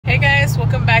guys,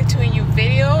 welcome back to a new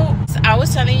video. I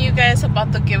was telling you guys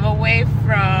about the giveaway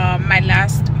from my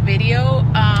last video.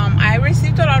 I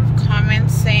received a lot of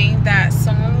comments saying that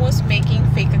someone was making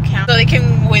fake accounts so they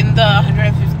can win the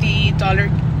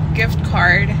 $150 gift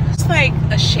card. I was like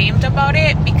ashamed about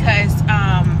it because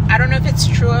I don't know if it's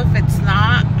true, if it's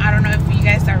not. I don't know if you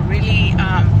guys are really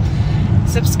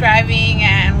subscribing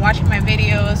and watching my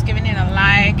videos, giving it a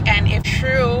like, and if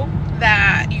true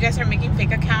that you guys are making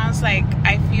fake accounts, like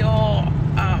I feel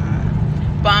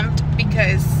bummed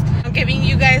because I'm giving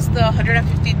you guys the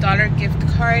 $150 gift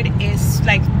card is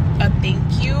like a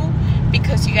thank you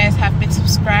because you guys have been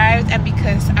subscribed and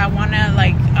because I want to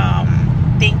like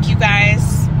thank you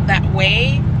guys that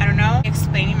way. I don't know,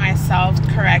 explaining myself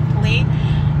correctly,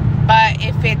 but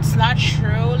if it's not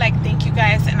true, like thank you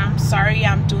guys and I'm sorry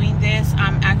I'm doing this.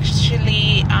 I'm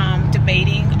actually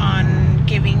debating on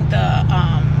giving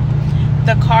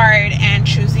the card and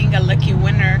choosing a lucky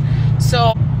winner.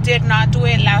 So did not do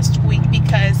it last week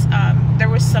because there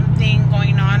was something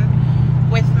going on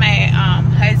with my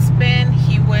husband.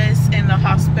 He was in the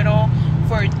hospital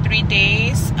for 3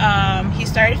 days. He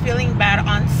started feeling bad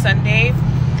on Sunday.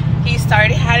 He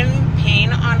started having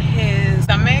pain on his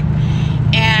stomach,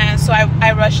 and so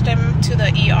I rushed him to the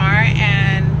ER,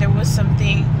 and there was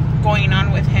something going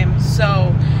on with him.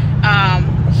 So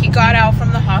he got out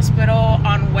from the hospital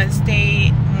on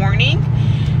Wednesday morning.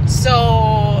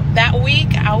 So that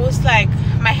week I was like,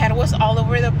 my head was all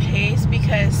over the place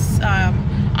because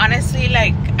honestly,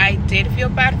 like I did feel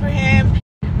bad for him.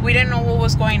 We didn't know what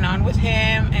was going on with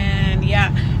him, and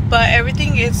yeah, but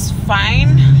everything is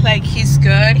fine. Like he's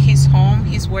good, he's home,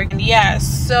 he's working. Yeah,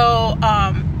 so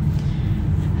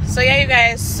yeah, you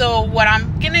guys, so what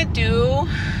I'm gonna do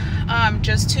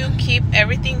just to keep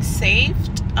everything saved,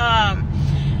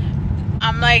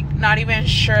 I'm like not even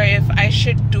sure if I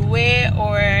should do it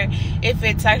or if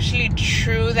it's actually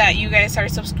true that you guys are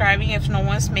subscribing, if no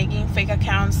one's making fake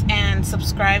accounts and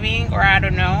subscribing, or I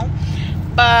don't know.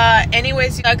 But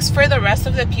anyways, sucks for the rest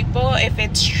of the people if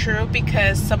it's true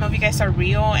because some of you guys are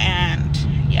real, and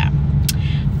yeah.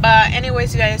 But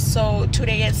anyways, you guys, so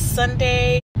today is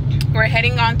Sunday. We're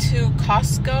heading on to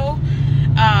Costco.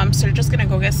 So we're just gonna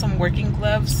go get some working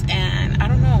gloves, and I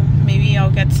don't know, maybe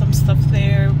I'll get some stuff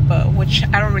there, but which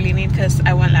I don't really need because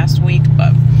I went last week.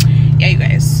 But yeah, you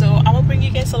guys, so I'm gonna bring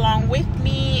you guys along with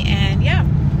me, and yeah,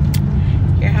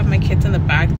 here I have my kids in the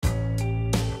back.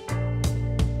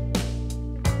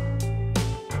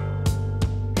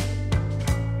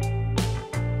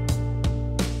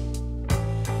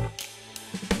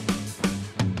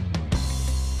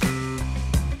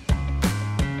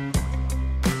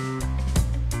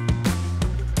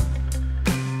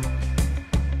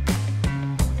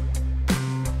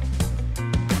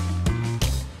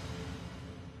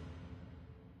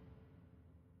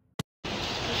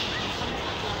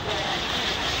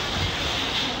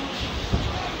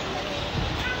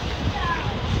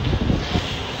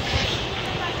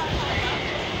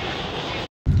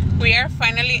 We are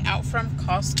finally out from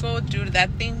Costco. Dude, that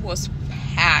thing was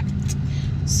packed.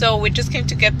 So we just came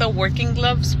to get the working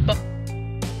gloves. But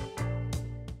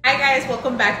hi guys,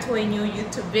 welcome back to a new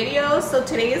YouTube video. So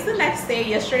today is the next day.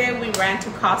 Yesterday we ran to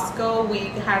Costco. We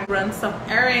had run some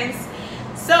errands.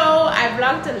 So I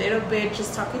vlogged a little bit,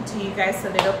 just talking to you guys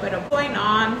a little bit of going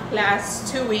on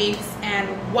last 2 weeks and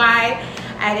why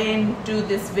I didn't do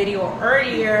this video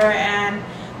earlier, and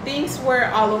things were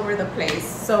all over the place.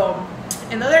 So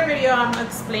another video, I'm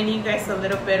explaining you guys a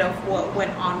little bit of what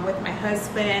went on with my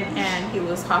husband, and he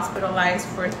was hospitalized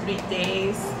for 3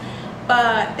 days,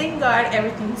 but thank God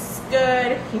everything's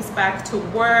good. He's back to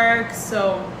work,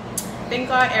 so thank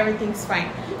God everything's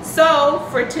fine. So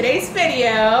for today's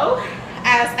video,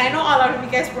 as I know a lot of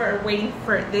you guys were waiting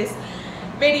for this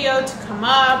video to come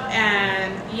up,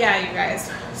 and yeah, you guys,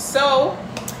 so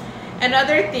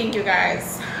another thing, you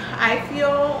guys, I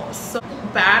feel so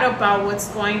bad about what's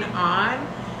going on.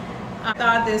 I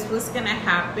thought this was gonna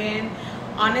happen.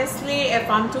 Honestly, if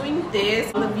I'm doing this,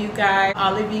 all of you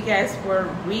guys were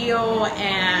real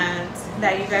and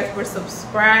that you guys were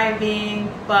subscribing,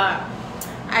 but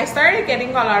I started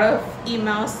getting a lot of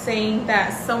emails saying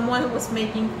that someone was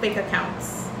making fake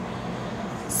accounts.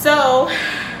 So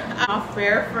not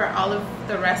fair for all of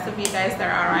the rest of you guys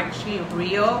that are actually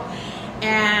real.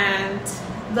 And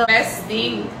the best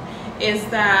thing is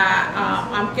that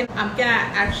I'm gonna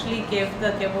actually give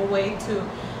the giveaway to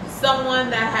someone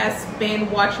that has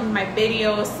been watching my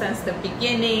videos since the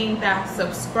beginning, that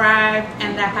subscribed,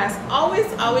 and that has always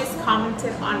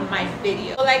commented on my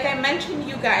video. So like I mentioned,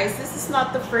 you guys, this is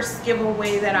not the first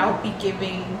giveaway that I'll be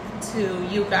giving to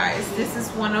you guys. This is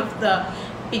one of the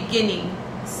beginning.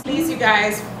 Please, you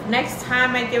guys, next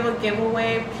time I give a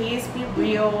giveaway, please be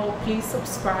real, please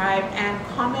subscribe and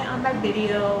comment on my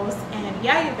videos. And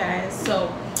yeah, you guys,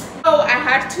 so I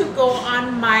had to go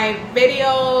on my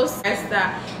videos as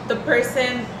the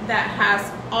person that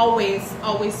has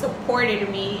always supported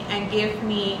me and give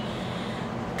me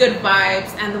good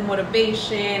vibes and the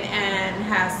motivation and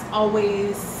has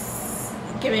always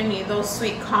given me those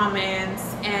sweet comments.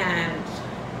 And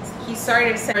he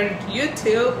started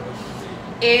YouTube.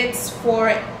 It's for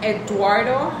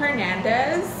Eduardo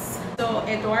Hernandez. So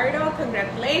Eduardo,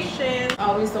 congratulations.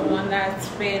 Always the one that's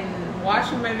been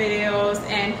watching my videos,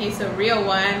 and he's a real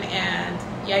one. And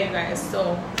yeah, you guys,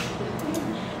 so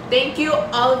thank you,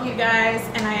 all of you guys.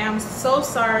 And I am so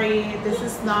sorry, this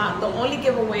is not the only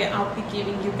giveaway I'll be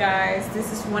giving you guys.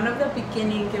 This is one of the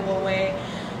beginning giveaway.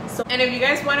 So, and if you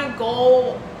guys want to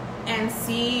go and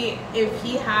see if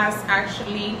he has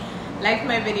actually liked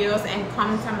my videos and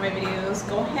comment on my videos,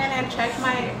 go ahead and check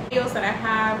my videos that I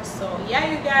have. So yeah,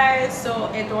 you guys, so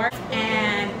Eduardo,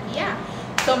 and yeah,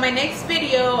 so my next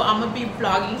video I'm gonna be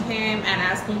vlogging him and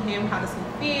asking him how does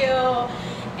he feel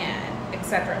and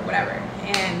etc, whatever.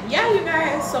 And yeah, you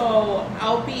guys, so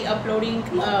I'll be uploading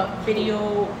a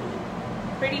video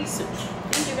pretty soon.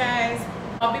 Thank you guys.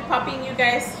 I'll be popping you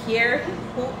guys here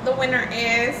who the winner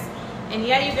is. And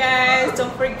yeah, you guys,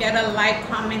 don't forget to like,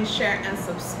 comment, share, and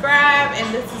subscribe.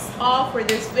 And this is all for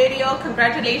this video.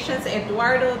 Congratulations,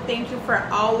 Eduardo. Thank you for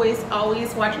always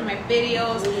watching my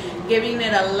videos, giving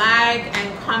it a like,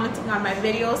 and commenting on my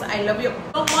videos. I love you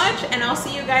so much, and I'll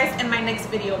see you guys in my next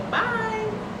video. Bye.